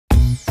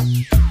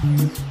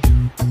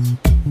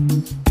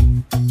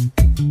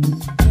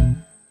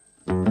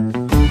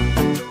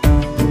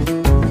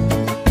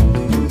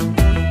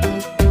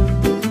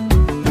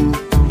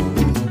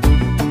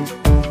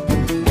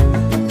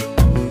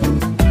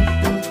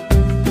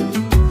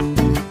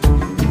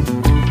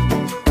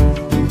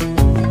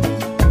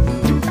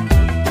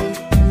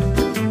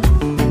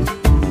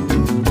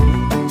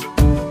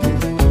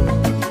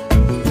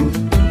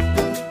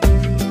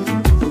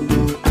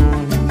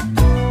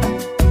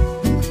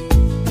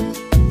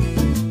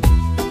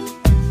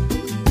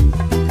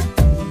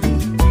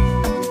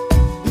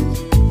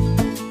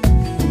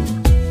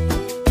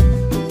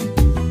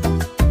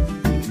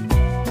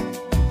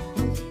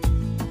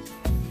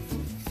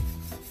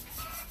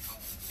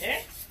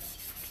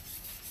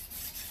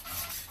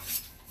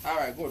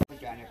Alright, good.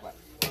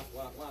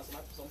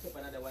 Some pepper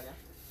another one, yeah?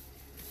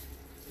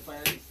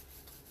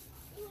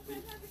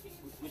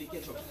 With the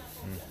ketchup.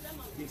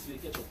 Mix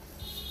with the ketchup.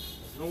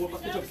 No more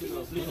ketchup, you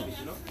know, it's little bit,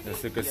 you know?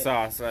 That's like a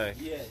sauce, right?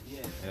 Yeah.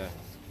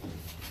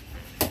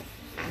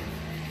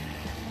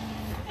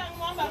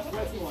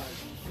 Where's the one?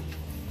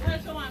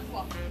 Where's the one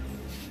for?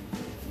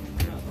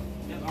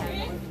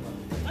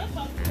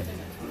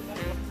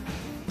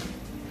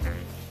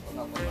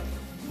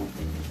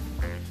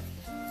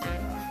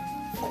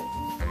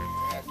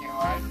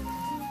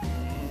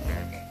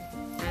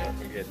 Don't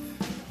forget.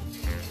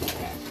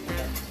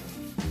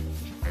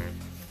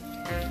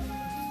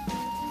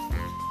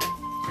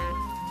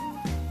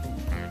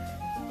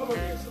 Come over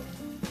here, sir.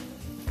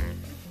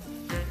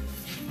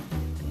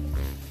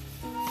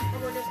 Come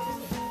over here, sir.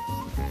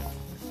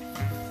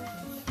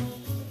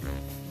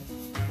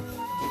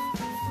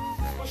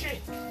 Push it.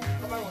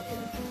 Come over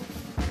here.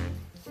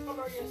 Come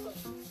over here, sir.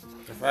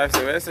 If I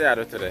say, what say I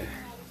do today?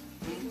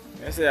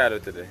 What say I do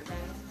today?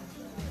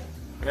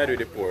 Where do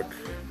the pork?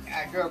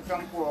 I drove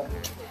some pork.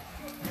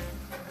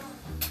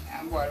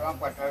 I'm going to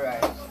put the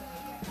rice.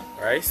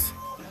 Rice?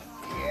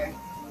 Yeah.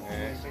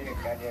 So you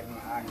can get me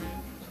on.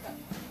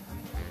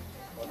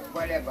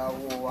 Whatever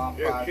we want,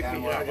 Jerk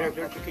chicken.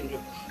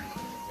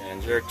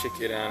 And jerk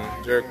chicken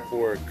and jerk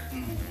pork.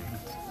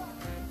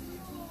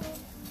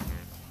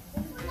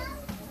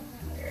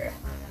 Yeah.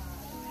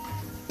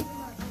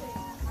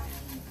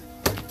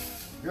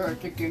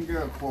 Jerk chicken,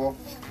 jerk pork.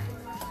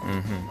 I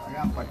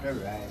don't put the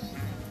rice.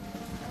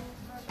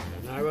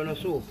 Now I run a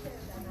soup.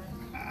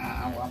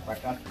 I want to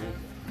put that soup.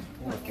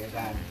 Okay,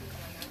 then.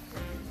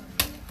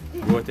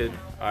 Goated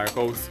or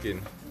cow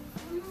skin.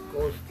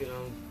 Cow skin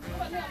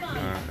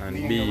And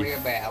Where beef. you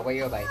buy? Where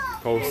you buy?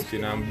 Cow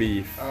skin and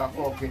beef.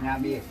 Cow skin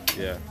and beef.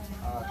 Yeah.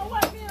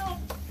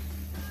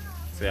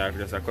 So you have to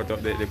just cut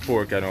up the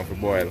pork and for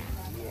boil. Yeah,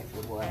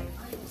 good boy.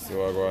 See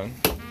what going?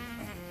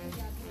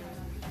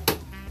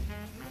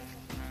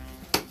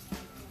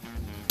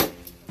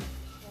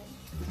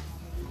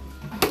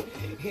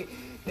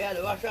 Yeah,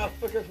 the wash off,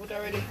 put your foot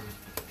already.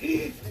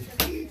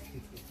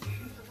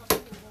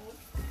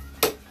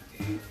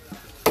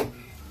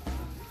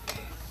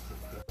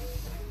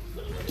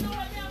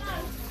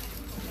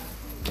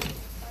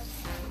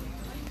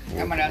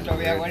 Yeah, man, so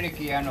we are going to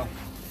key, you know.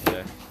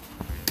 Yeah.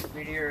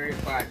 Very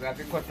fast, we have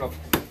to cut up.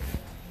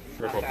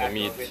 Rip up the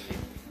meat. Right,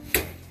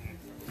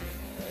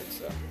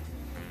 so.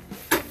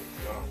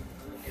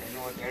 You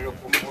know, they look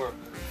for more.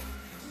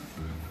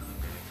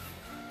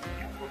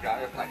 Put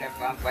that on the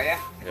campfire.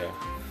 Yeah.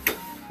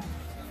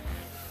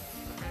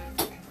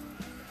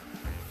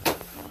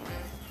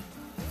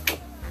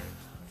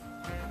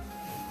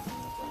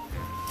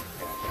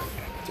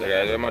 So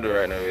guys, what I'm gonna do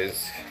right now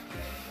is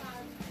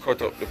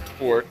cut up the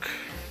pork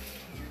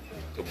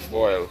to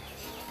boil.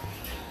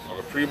 I'm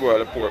gonna pre-boil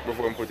the pork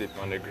before I put it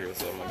on the grill.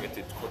 So I'm gonna get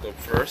it cut up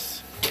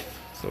first.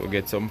 So we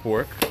get some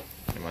pork.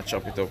 I'm gonna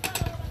chop it up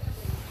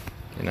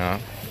in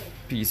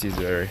pieces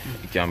where it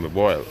can be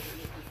boiled.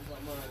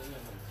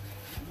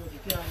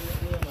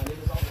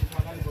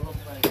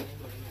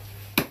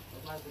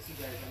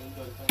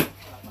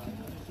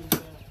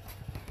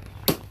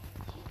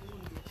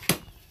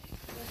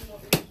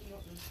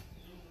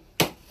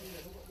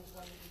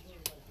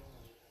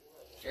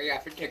 So you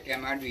have to take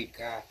them and do it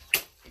because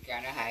you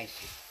can't hide it.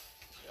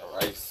 Yeah,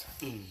 rice.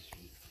 You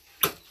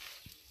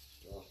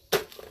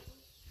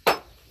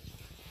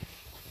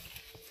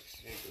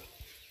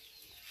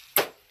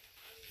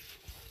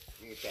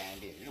can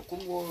do it. Look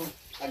more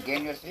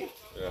again, you see?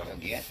 Yeah.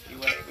 Again, you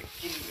want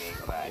everything.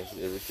 Yes,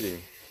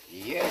 everything.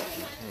 Yeah.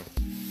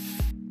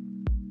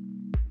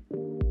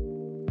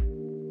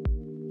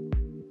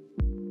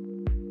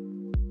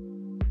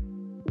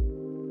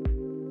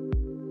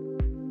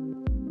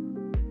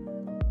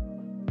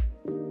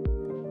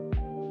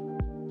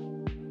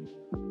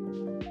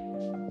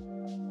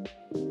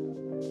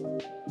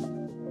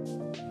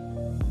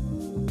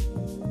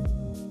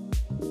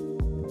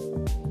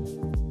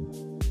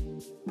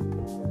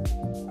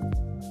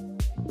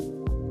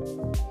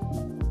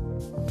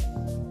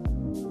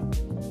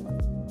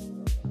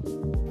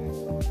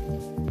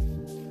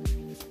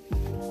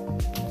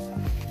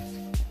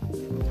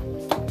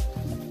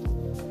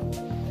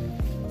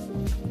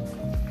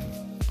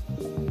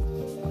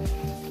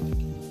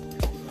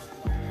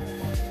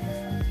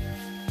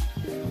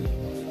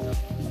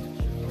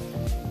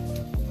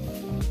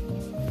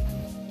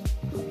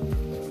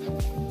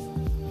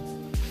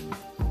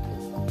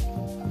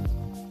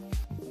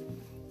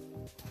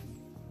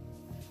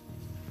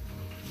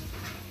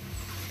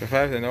 So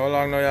 5 cents, how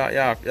long now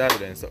you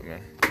doing something?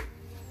 Man?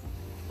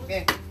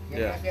 Me?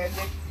 Yeah.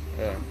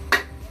 Yeah.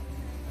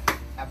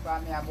 I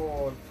found me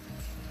about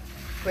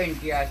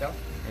 20 years old.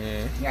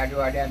 Mm. I do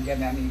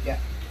them I meet ya.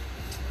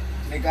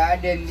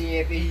 Because then they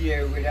every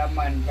year with a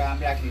man from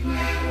Black in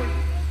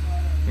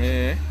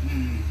Yeah.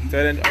 Mm.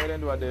 So then, how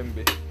then do them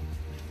be?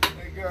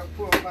 We do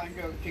pork and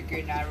do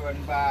chicken and run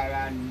bar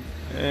and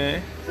Yeah.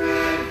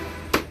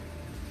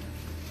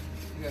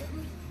 yeah.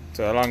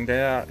 So how long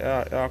time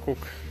you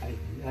cook?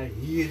 I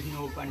years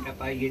no pan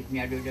the years me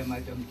I do them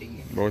or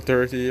something. About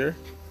 30 years?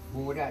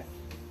 Who that?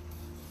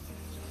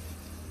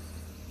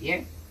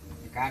 Yeah.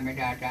 Because my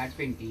daughter had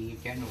 20 years,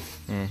 you know.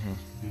 Mm-hmm.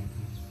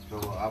 So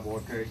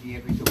about 30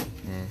 years we do.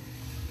 Mm.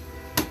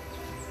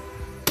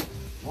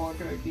 About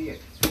 30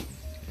 years.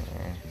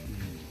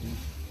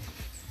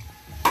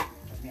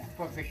 Yeah,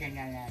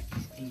 professional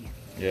artist here.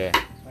 Yeah.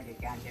 But they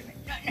can't tell me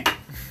nothing.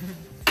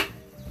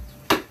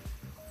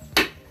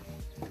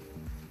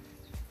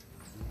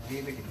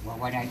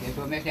 When I get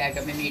to myself, I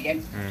meet them.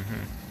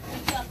 Mm-hmm.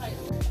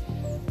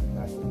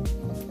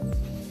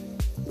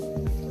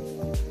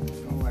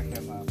 No, I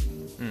them up.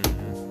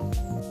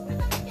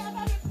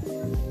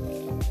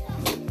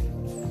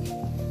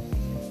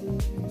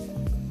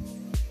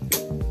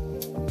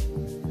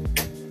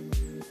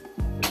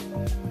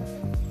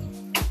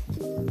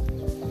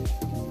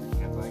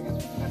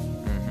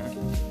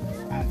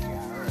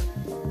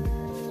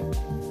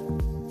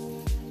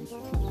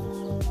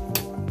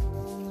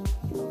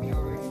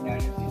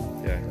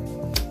 Yeah.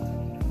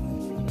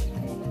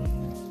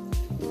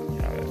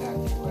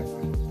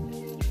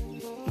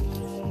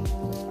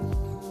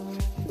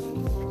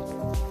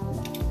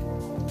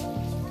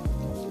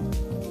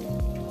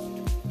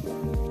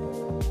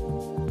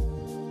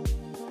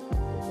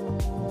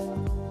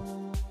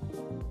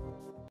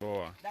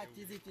 That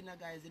is it,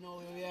 guys. You know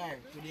where we are.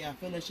 Today, a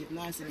fellowship,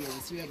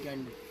 Nationality, we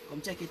can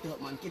come check it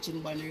out, man.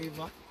 Kitchen by the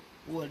river,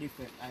 all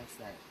different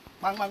lifestyle.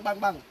 Bang, bang, bang,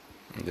 bang.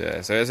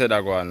 Yeah, so you said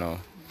that go on now.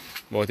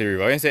 About the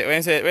river. When you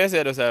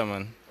say those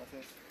man?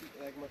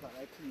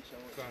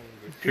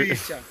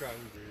 Creature.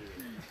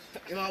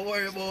 You might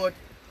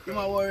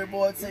worry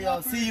about say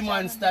your sea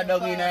monster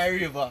down in a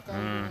river.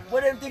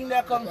 Where them thing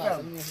they come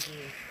from?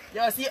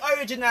 You see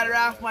original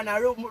raft man a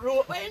rope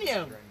where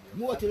name?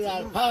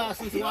 Motilal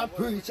passing, you want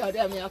preacher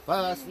them here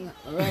passing.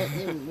 Alright,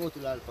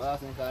 Motilal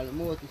passing, call it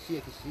Moti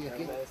shaky.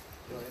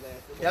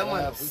 Yeah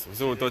man.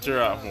 So touch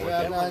your off.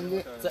 Yeah,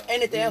 man. So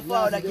anytime you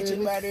follow the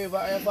kitchen by the river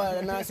or you follow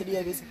the Nancy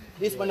Davis,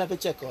 this man have to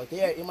check out.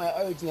 Here in my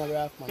original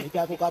raft man. If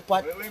you cook a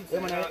pot, you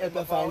man help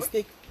you find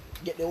stick,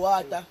 get the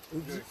water,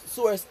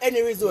 source,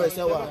 any resource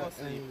you want.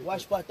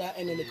 Wash pot or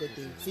any little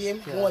thing. See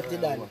him? Moti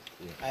done.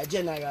 A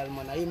general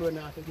man, I him run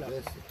off the clock.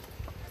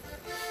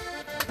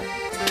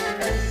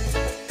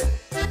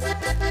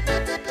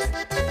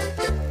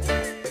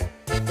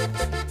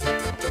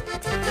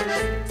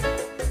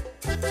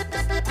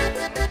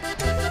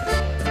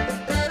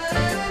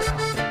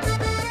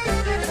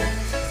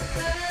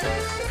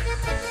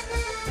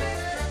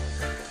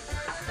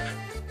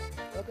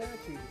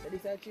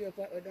 This is a tree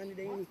where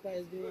they use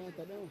spice the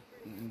water down.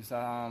 It's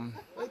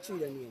What tree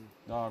the name?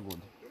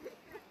 dogwood.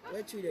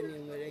 What tree the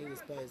name where they use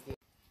spice the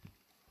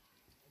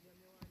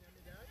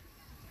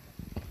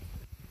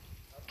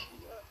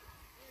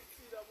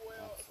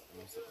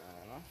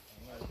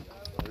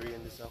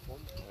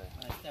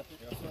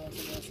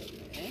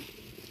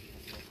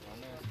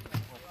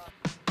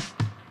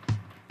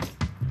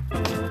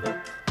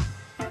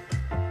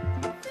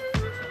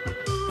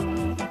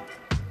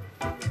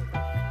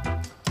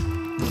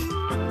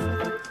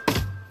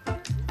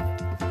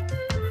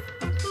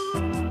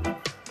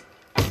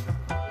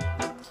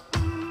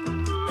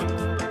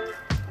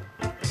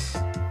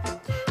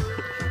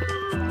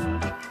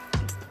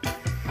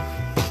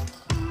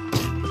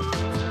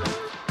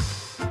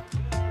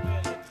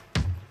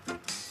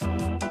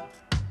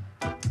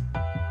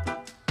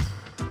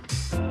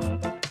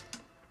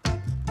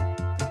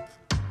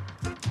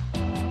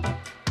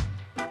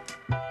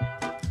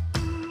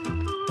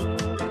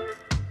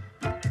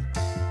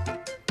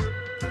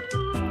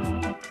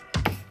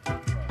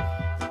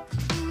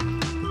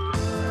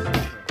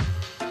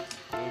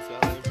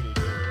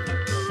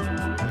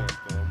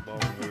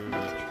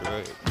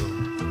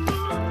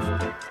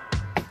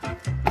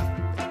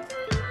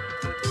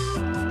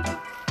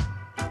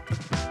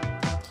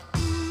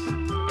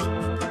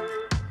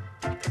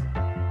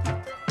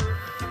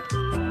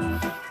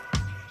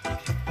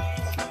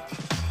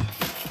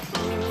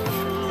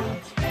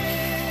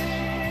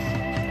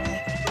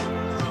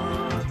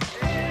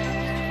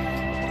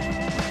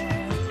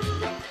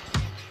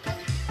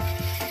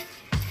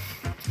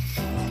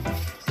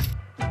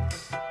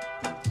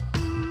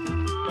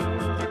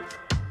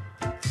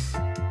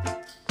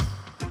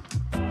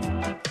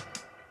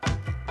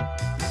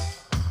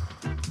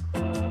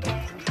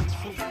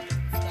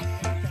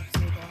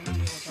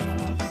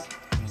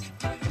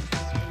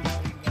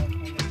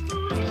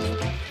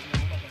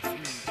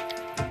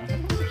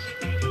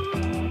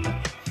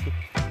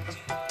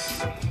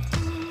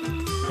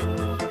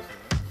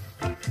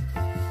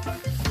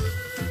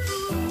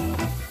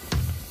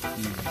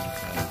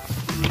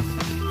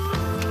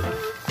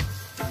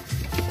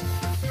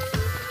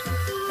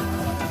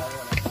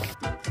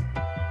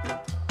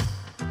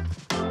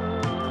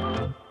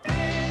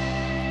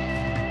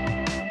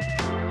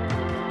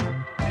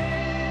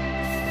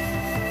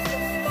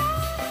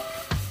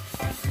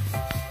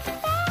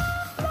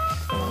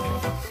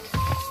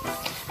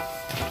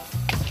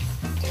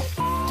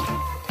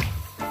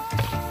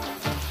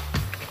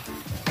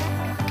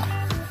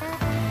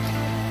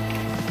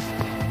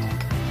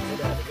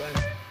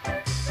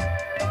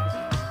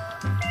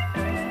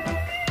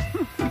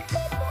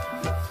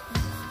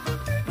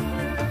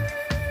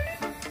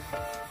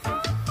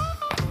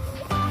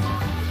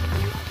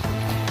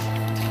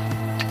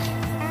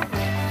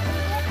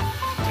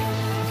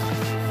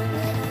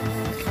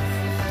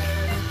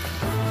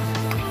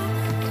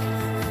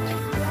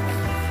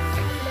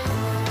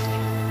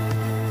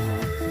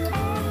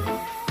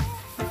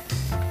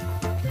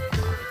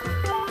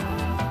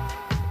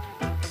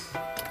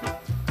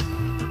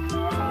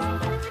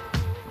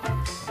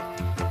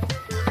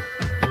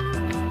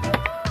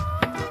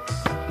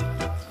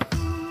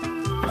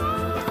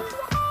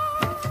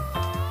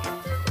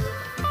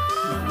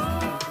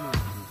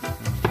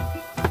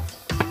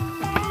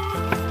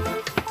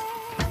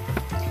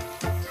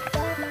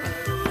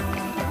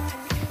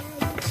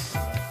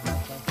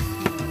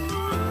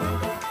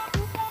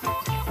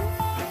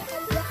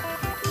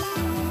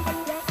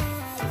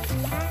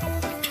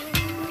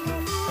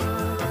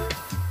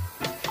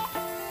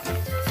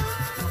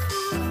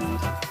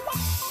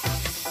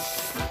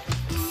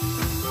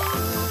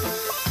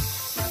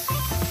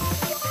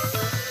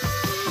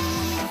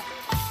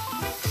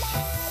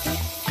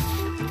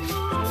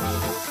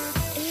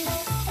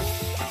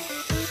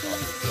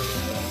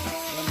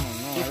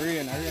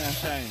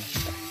time.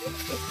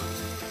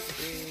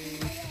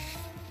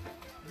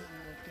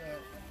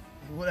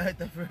 What I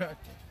have for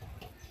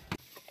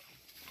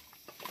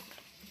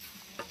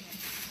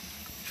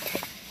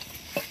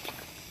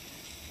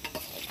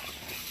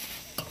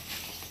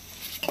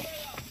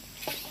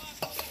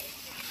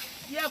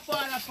yeah,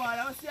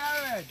 father, what's your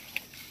word?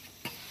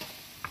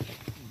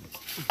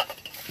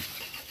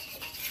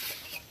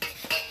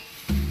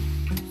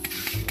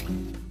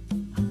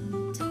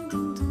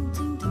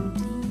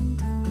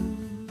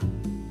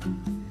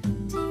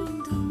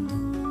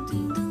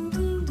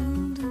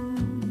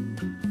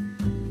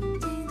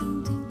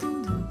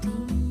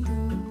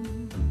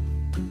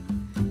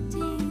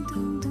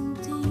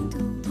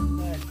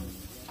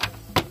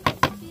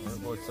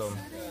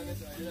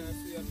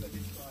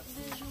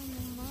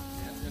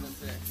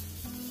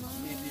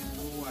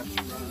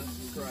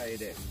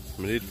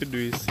 I need to do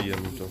is see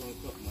him too.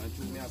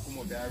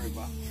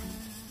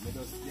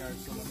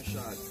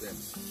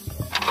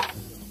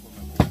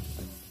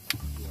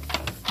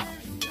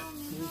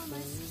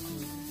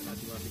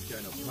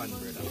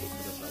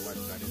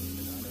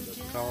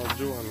 Carl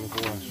Johan will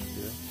wash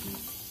it,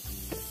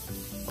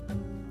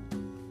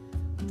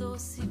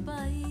 Doce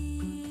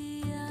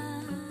Bahia,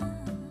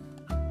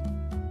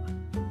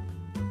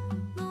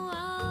 no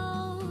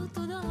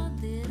alto da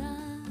ladeira,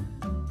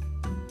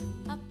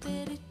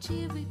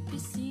 aperitivo e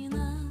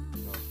piscina.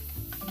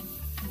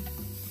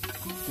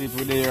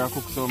 People there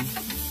cook some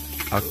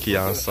ackee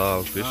and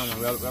saltfish.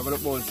 We are going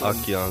to boil some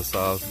Ackee and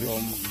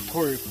saltfish.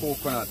 curry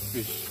coconut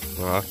fish.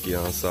 Ackee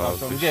and Some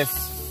saltfish.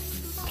 guests.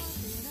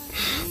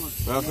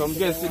 We have some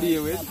guests to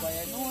deal with.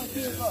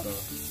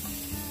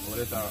 We'll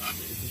let our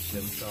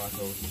efficient start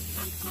out.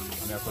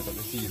 And we have put up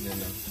the seasoning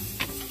then.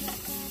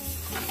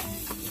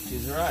 It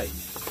is right.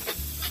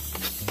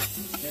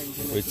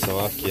 With some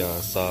ackee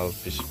and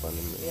saltfish on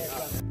the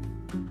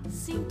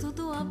Sinto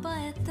do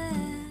Abaeté,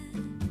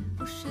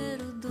 o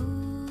cheiro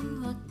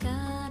do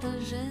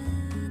acarajé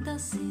da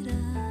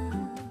cirá.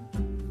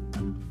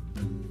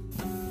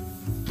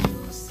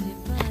 Doce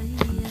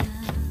Bahia,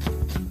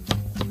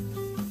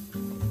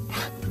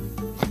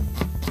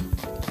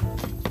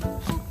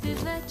 o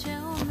pivete é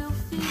o meu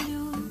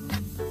filho.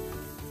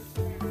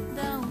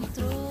 Dá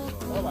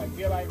troco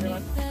e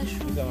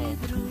fecha o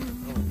vidro.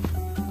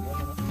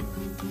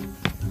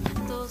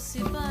 Doce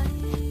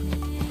Bahia.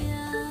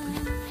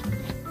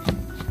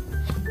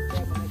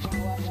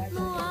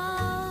 No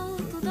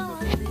alto da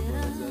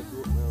ladeira,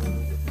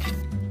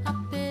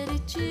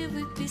 aperitivo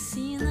e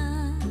piscina.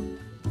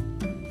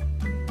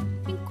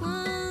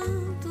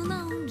 Enquanto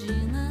na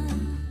ondina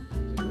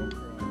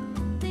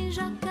tem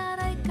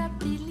jacaré e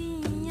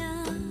capilinha.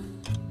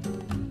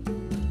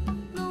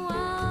 No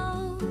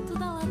alto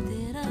da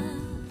ladeira,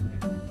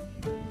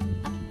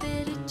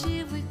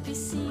 aperitivo e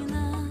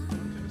piscina.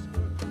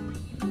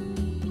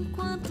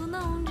 Enquanto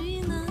na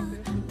ondina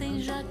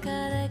tem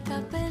jacaré e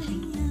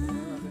capelinha.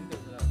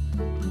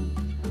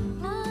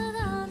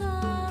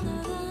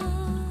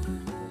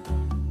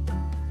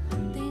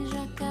 Tem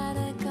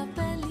jacaré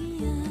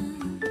capelinha.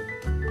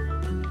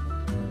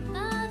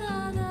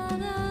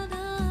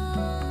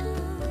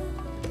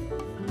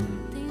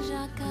 Tem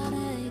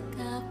jacaré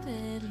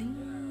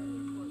capelinha.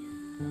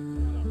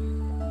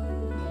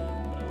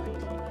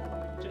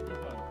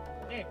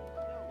 Hey,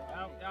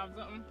 you have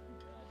something?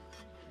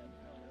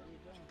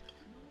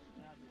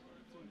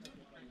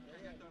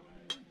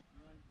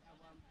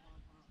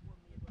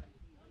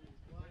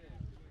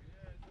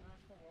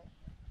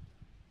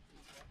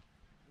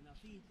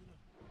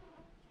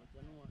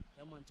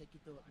 That man, check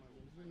it out,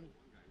 man.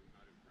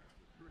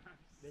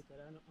 Better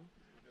than nothing.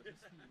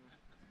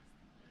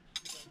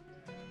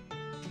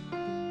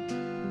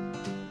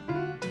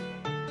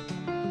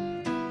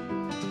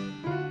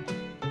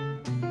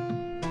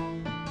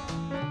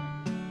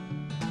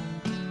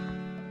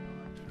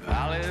 I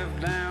live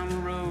down the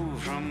road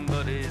from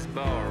Buddy's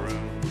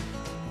barroom.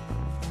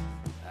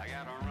 I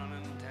got a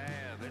running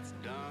tab, it's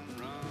done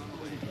run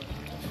away.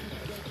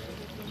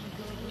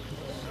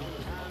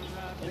 Sometimes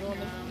I think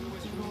I'm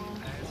wishful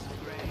as a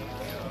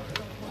graveyard.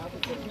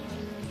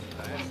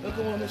 Look, I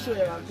want to show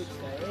you around picture.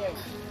 Yeah.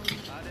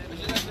 I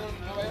didn't know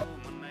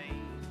my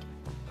name,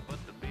 but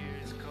the beer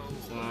is cold.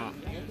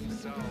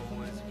 It's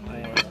always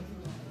playing.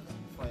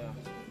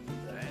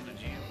 And the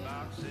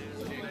jukebox is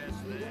the best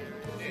there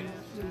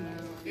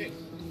is.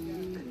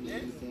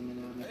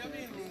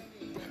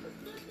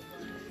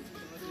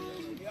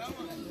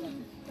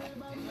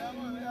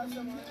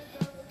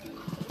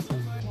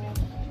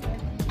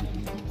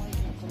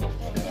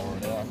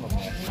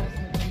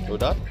 Do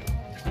that?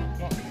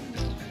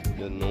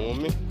 You know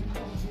me?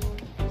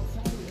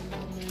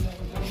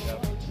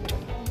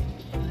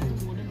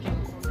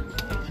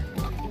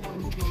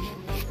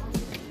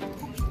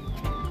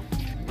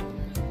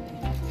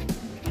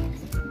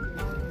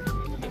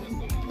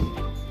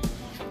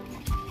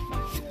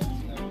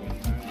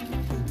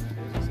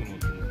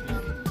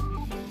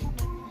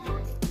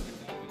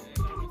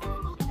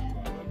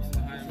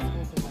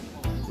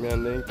 Me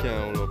and then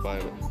can't go by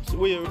me. So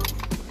where?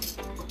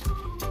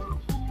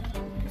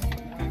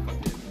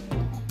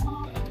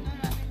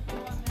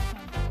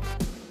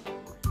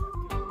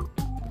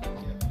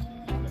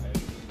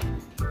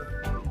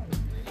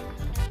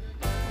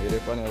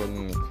 panel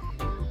in it.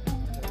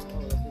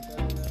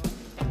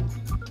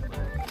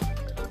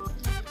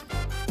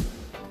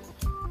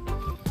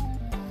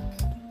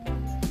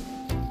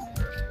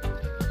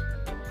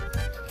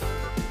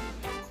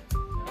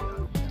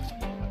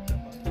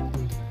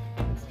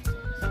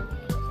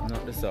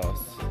 Not the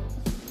sauce.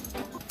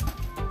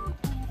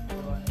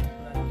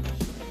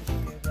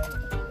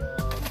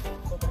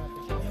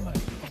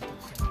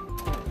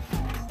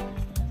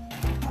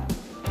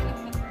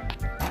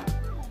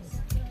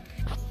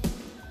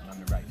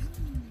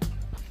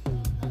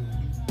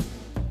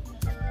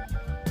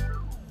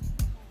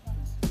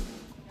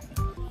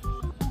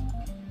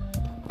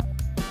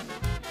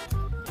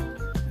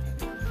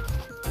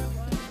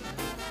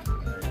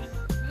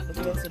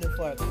 Let's the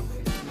fork.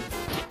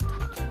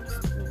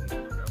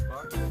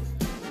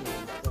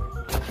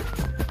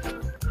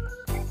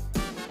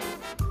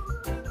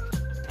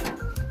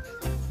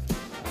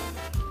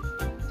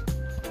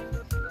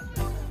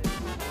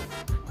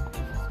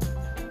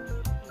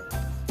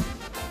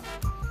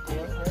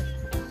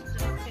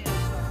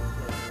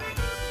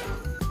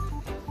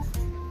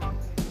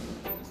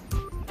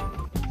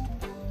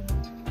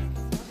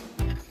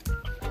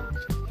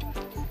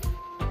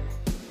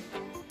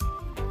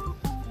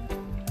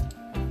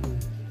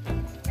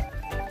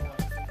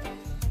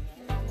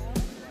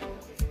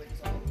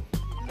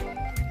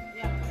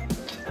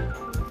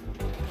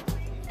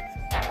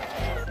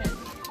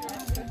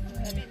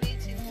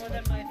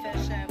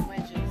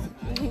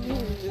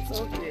 It's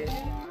okay.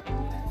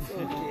 It's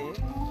okay.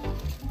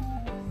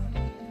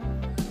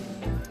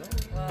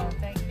 Well,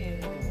 thank you.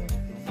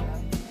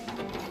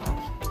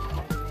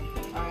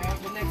 Alright,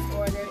 the next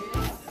order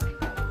is.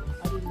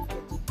 I didn't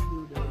get to do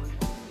the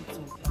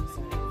pizza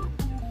inside.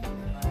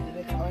 The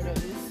next order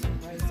is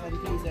rice and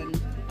peas and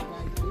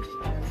fried fish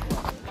and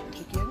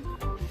chicken.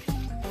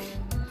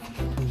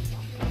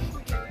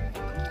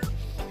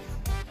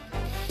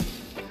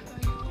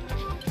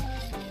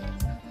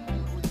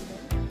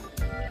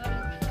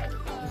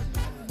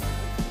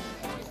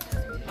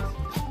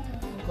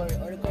 Curry,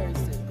 or the curry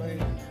still, curry.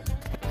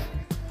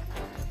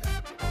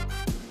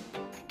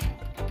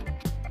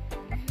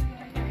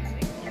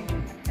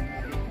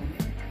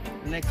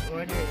 Next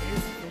order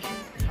is fish,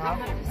 half,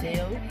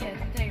 tail.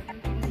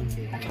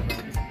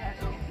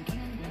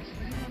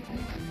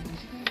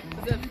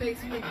 Does that face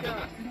freak you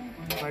out?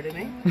 Pardon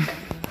me?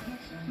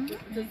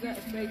 Does that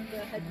make the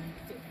head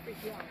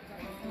freak you out?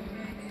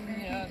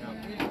 Yeah,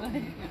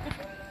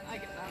 I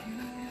get that.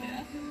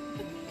 Yeah.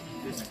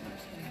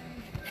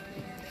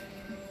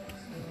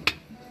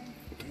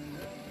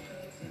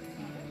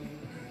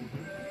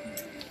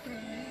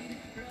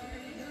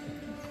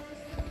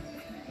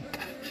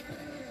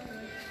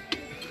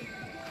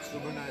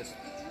 Super nice.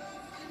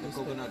 The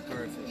coconut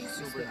curry fish,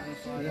 super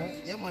nice.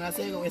 Yeah, man, I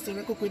say we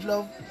still cook with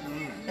love.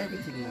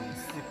 Everything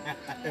nice.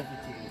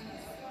 Everything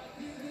nice.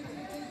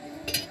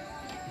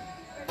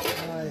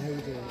 Hi, how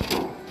you doing?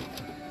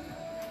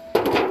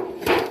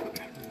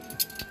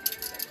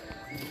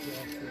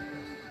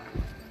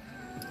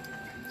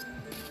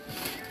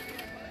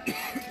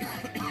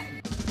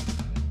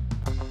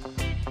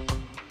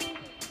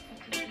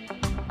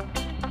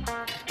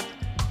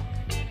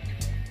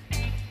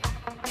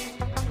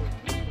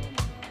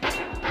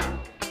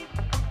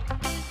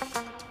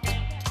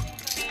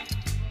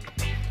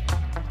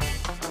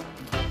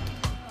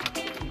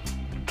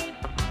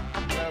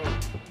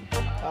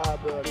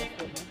 Bro.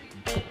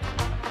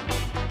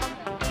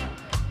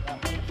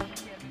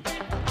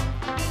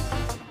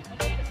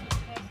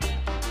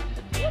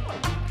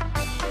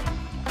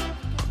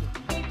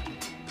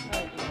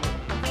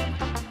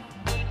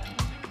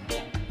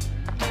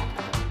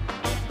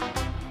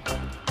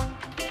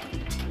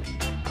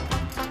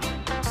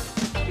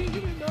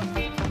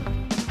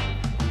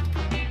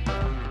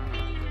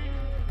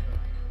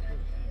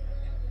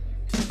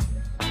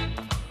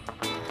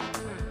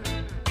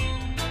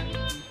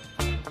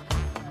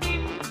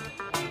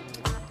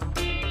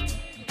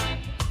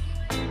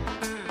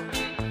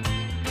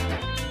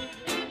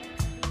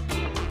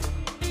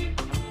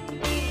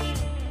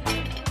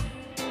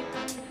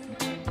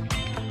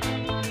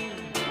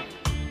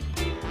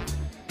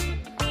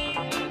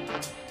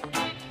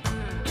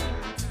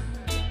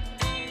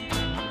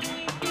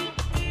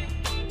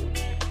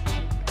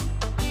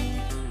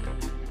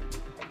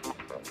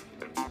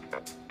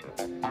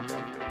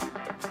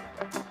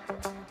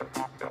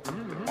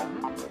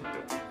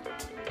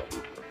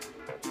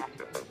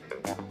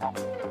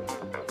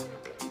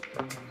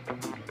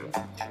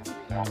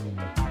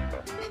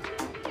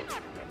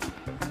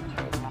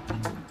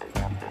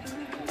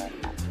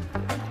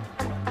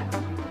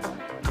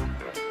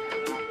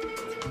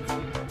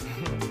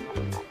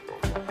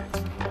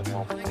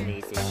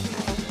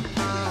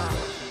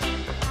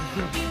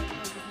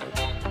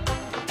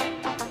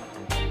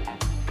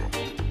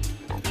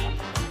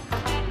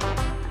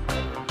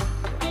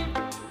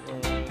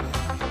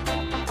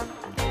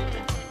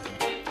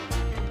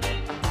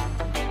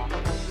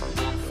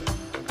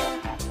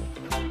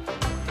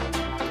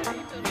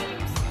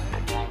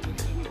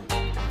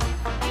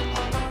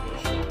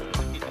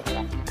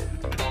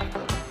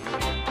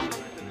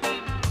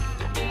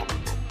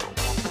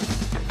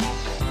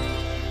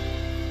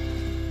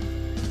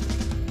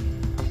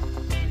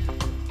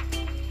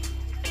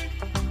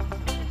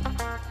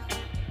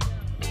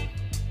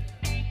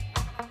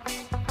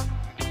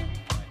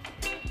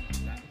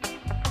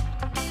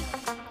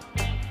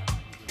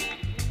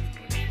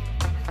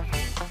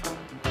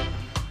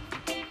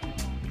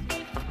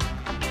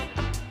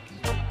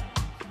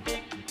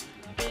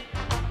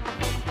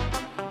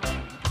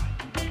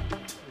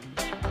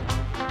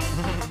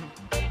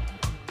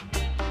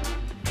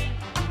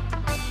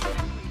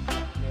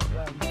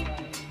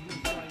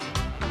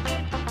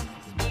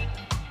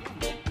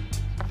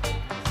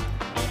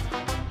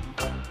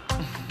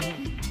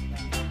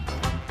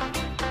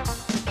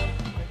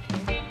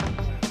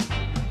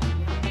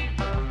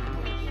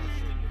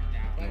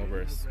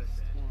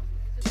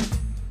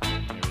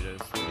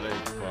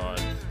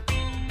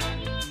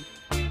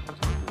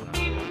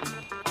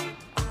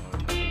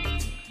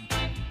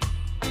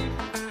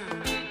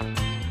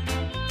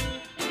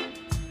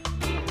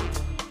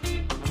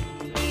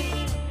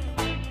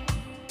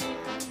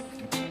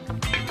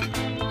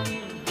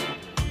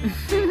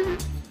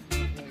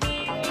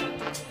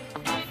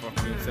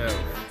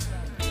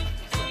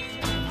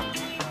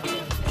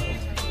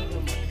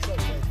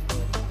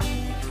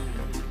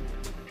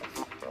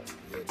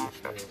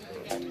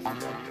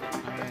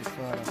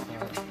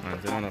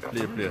 I don't know,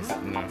 play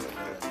sitting there.